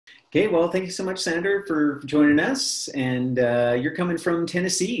Okay, well, thank you so much, Sandor, for joining us. And you're coming from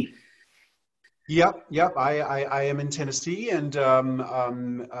Tennessee. Yep. I am in Tennessee and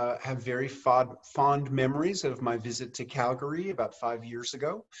have very fond memories of my visit to Calgary about 5 years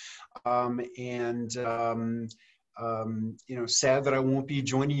ago. And sad that I won't be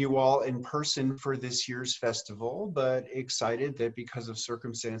joining you all in person for this year's festival, but excited that because of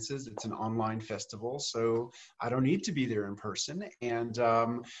circumstances, it's an online festival, so I don't need to be there in person. And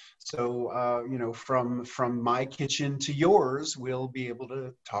from my kitchen to yours, we'll be able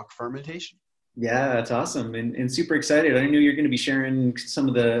to talk fermentation. Yeah, that's awesome and super excited. I knew you're going to be sharing some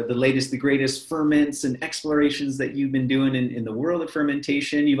of the latest, the greatest ferments and explorations that you've been doing in the world of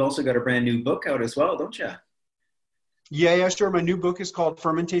fermentation. You've also got a brand new book out as well, don't you? Yeah, sure. My new book is called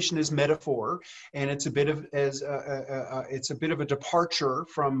 "Fermentation as Metaphor," and it's a bit of it's a bit of a departure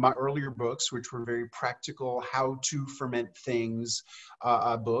from my earlier books, which were very practical, how to ferment things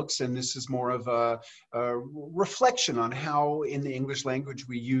books. And this is more of a reflection on how, in the English language,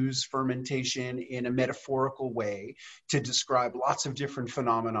 we use fermentation in a metaphorical way to describe lots of different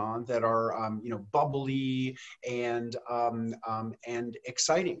phenomenon that are, bubbly and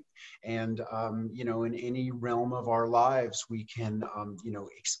exciting. And in any realm of our lives, we can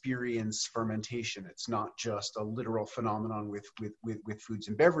experience fermentation. It's not just a literal phenomenon with foods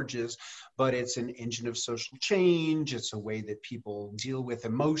and beverages, but it's an engine of social change. It's a way that people deal with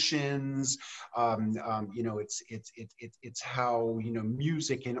emotions. It's how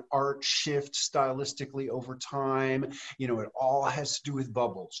music and art shift stylistically over time. It all has to do with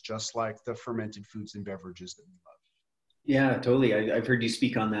bubbles, just like the fermented foods and beverages that we love. Yeah, totally. I've heard you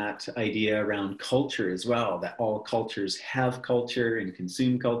speak on that idea around culture as well, that all cultures have culture and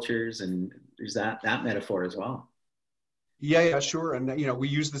consume cultures, and there's that metaphor as well. Yeah, sure. And, we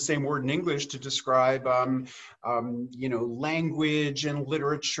use the same word in English to describe, language and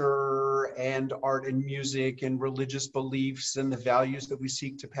literature and art and music and religious beliefs and the values that we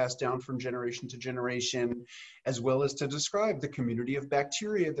seek to pass down from generation to generation, as well as to describe the community of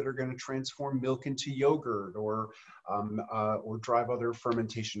bacteria that are going to transform milk into yogurt or drive other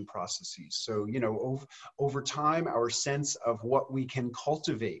fermentation processes. So, over time, our sense of what we can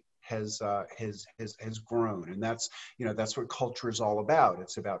cultivate has grown, and that's what culture is all about.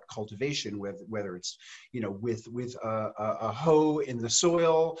 It's about cultivation, whether it's with a hoe in the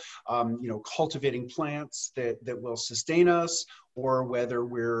soil, cultivating plants that will sustain us, or whether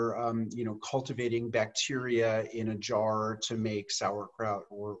we're cultivating bacteria in a jar to make sauerkraut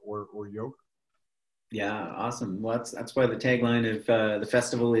or yogurt. Yeah, awesome. Well, that's why the tagline of the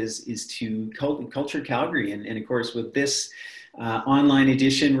festival is to culture Calgary, and of course with this online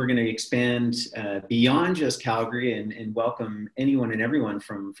edition, we're going to expand beyond just Calgary and welcome anyone and everyone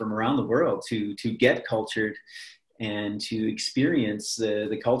from around the world to get cultured and to experience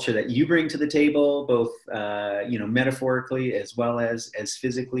the culture that you bring to the table, both metaphorically as well as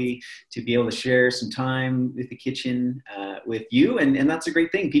physically, to be able to share some time with the kitchen with you, and that's a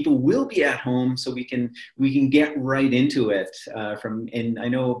great thing. People will be at home, so we can get right into it. And I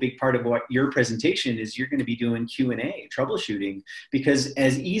know a big part of what your presentation is, you're going to be doing Q&A, troubleshooting, because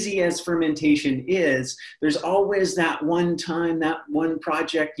as easy as fermentation is, there's always that one time, that one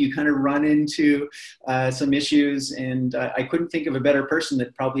project you kind of run into some issues. And I couldn't think of a better person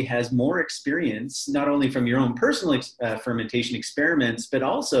that probably has more experience, not only from your own personal fermentation experiments, but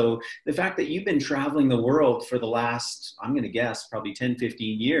also the fact that you've been traveling the world for the last, I'm going to guess, probably 10,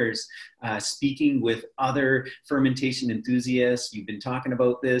 15 years, speaking with other fermentation enthusiasts. You've been talking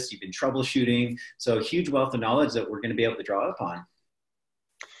about this, you've been troubleshooting. So a huge wealth of knowledge that we're going to be able to draw upon.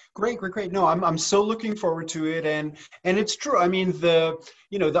 Great. No, I'm so looking forward to it, and it's true. I mean, the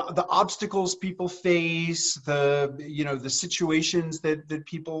obstacles people face, the situations that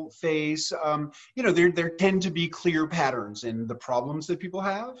people face, there tend to be clear patterns in the problems that people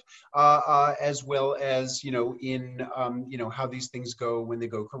have, as well as in how these things go when they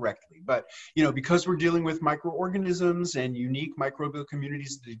go correctly. But because we're dealing with microorganisms and unique microbial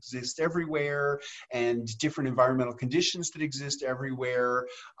communities that exist everywhere, and different environmental conditions that exist everywhere.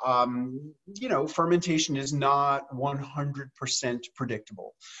 Fermentation is not 100%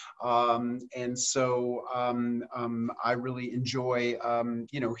 predictable. And so I really enjoy,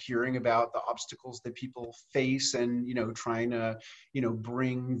 hearing about the obstacles that people face and, trying to,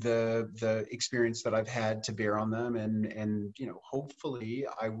 bring the experience that I've had to bear on them. And hopefully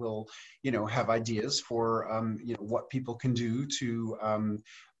I will, have ideas for, what people can do to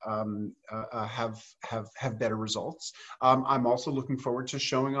have better results. I'm also looking forward to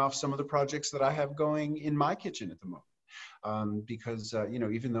showing off some of the projects that I have going in my kitchen at the moment. because,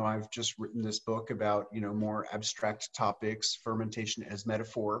 even though I've just written this book about, more abstract topics, fermentation as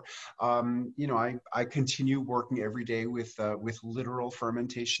metaphor, I continue working every day with literal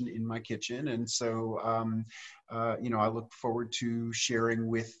fermentation in my kitchen. And so, I look forward to sharing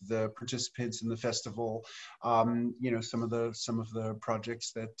with the participants in the festival, some of the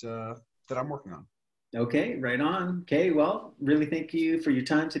projects that I'm working on. Okay, right on. Okay, well, really thank you for your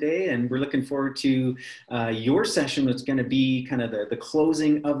time today. And we're looking forward to your session, that's going to be kind of the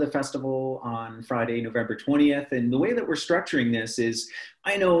closing of the festival on Friday, November 20th. And the way that we're structuring this is,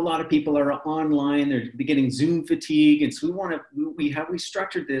 I know a lot of people are online, they're getting Zoom fatigue. And so we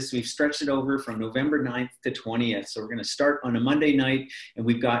structured this, we've stretched it over from November 9th to 20th. So we're going to start on a Monday night, and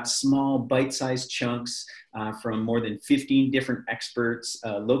we've got small bite-sized chunks from more than 15 different experts,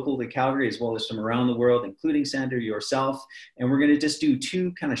 local to Calgary, as well as from around the world, including Sandor, yourself. And we're going to just do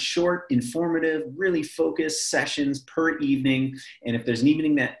 2 kind of short, informative, really focused sessions per evening. And if there's an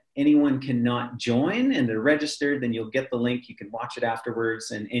evening that anyone cannot join and they're registered, then you'll get the link. You can watch it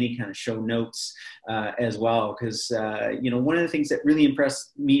afterwards, and any kind of show notes as well. Because, one of the things that really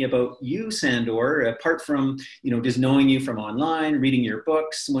impressed me about you, Sandor, apart from, just knowing you from online, reading your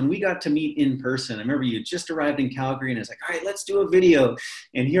books, when we got to meet in person, I remember you just arrived in Calgary and I was like, all right, let's do a video.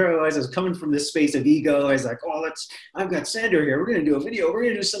 And here I was coming from this space of ego. I was like, I've got Sandor here. We're going to do a video. We're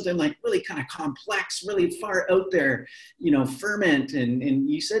going to do something like really kind of complex, really far out there, ferment. And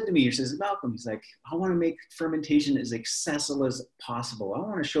you said to me, he says, Malcolm, he's like, I want to make fermentation as accessible as possible. I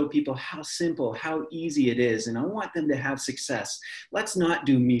want to show people how simple, how easy it is, and I want them to have success. Let's not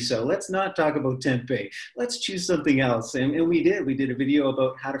do miso. Let's not talk about tempeh. Let's choose something else. And we did. We did a video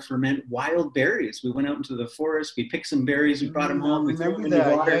about how to ferment wild berries. We went out into the forest. We picked some berries. We brought them home. We threw them in the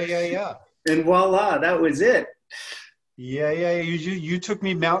water. Yeah. And voila, that was it. Yeah. You took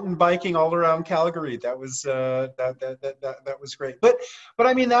me mountain biking all around Calgary. That was that was great. But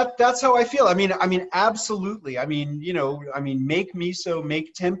I mean, that's how I feel. I mean, absolutely. Make miso,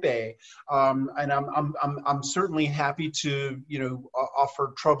 make tempeh, and I'm certainly happy to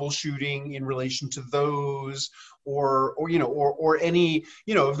offer troubleshooting in relation to those, or any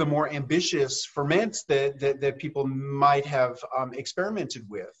of the more ambitious ferments that people might have experimented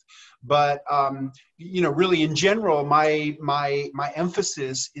with. But really in general, my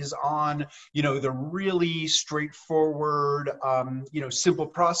emphasis is on the really straightforward simple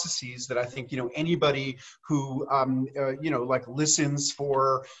processes that I think anybody who listens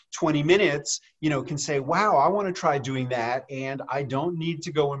for 20 minutes can say, wow, I want to try doing that, and I don't need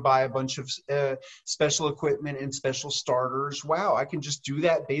to go and buy a bunch of special equipment and special starters. Wow, I can just do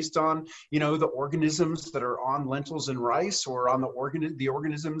that based on the organisms that are on lentils and rice, or on the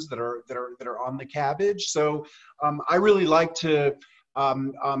organisms that are on the cabbage. So I really like to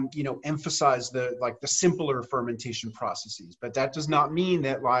emphasize the simpler fermentation processes, but that does not mean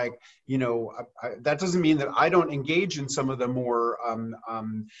that that doesn't mean that I don't engage in some of the more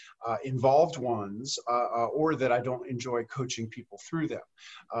involved ones, or that I don't enjoy coaching people through them.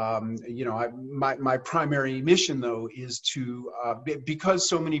 My primary mission though is to because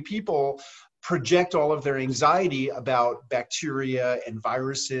so many people project all of their anxiety about bacteria and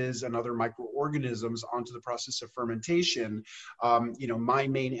viruses and other microorganisms onto the process of fermentation. My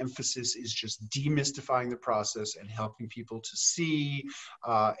main emphasis is just demystifying the process and helping people to see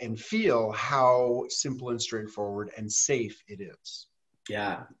and feel how simple and straightforward and safe it is.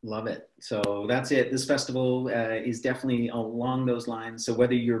 Yeah, love it. So that's it. This festival is definitely along those lines. So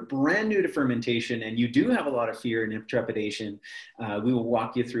whether you're brand new to fermentation and you do have a lot of fear and trepidation, we will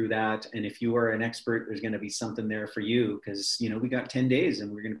walk you through that. And if you are an expert, there's going to be something there for you, because we got 10 days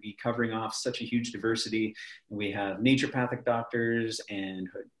and we're going to be covering off such a huge diversity. We have naturopathic doctors and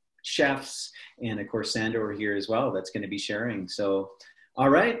chefs, and of course Sandor here as well, that's going to be sharing. So all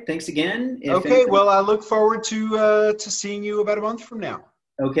right. Thanks again. Okay. Well, I look forward to seeing you about a month from now.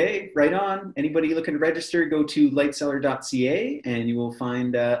 Okay. Right on. Anybody looking to register, go to lightcellar.ca and you will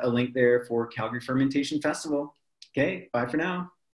find a link there for Calgary Fermentation Festival. Okay. Bye for now.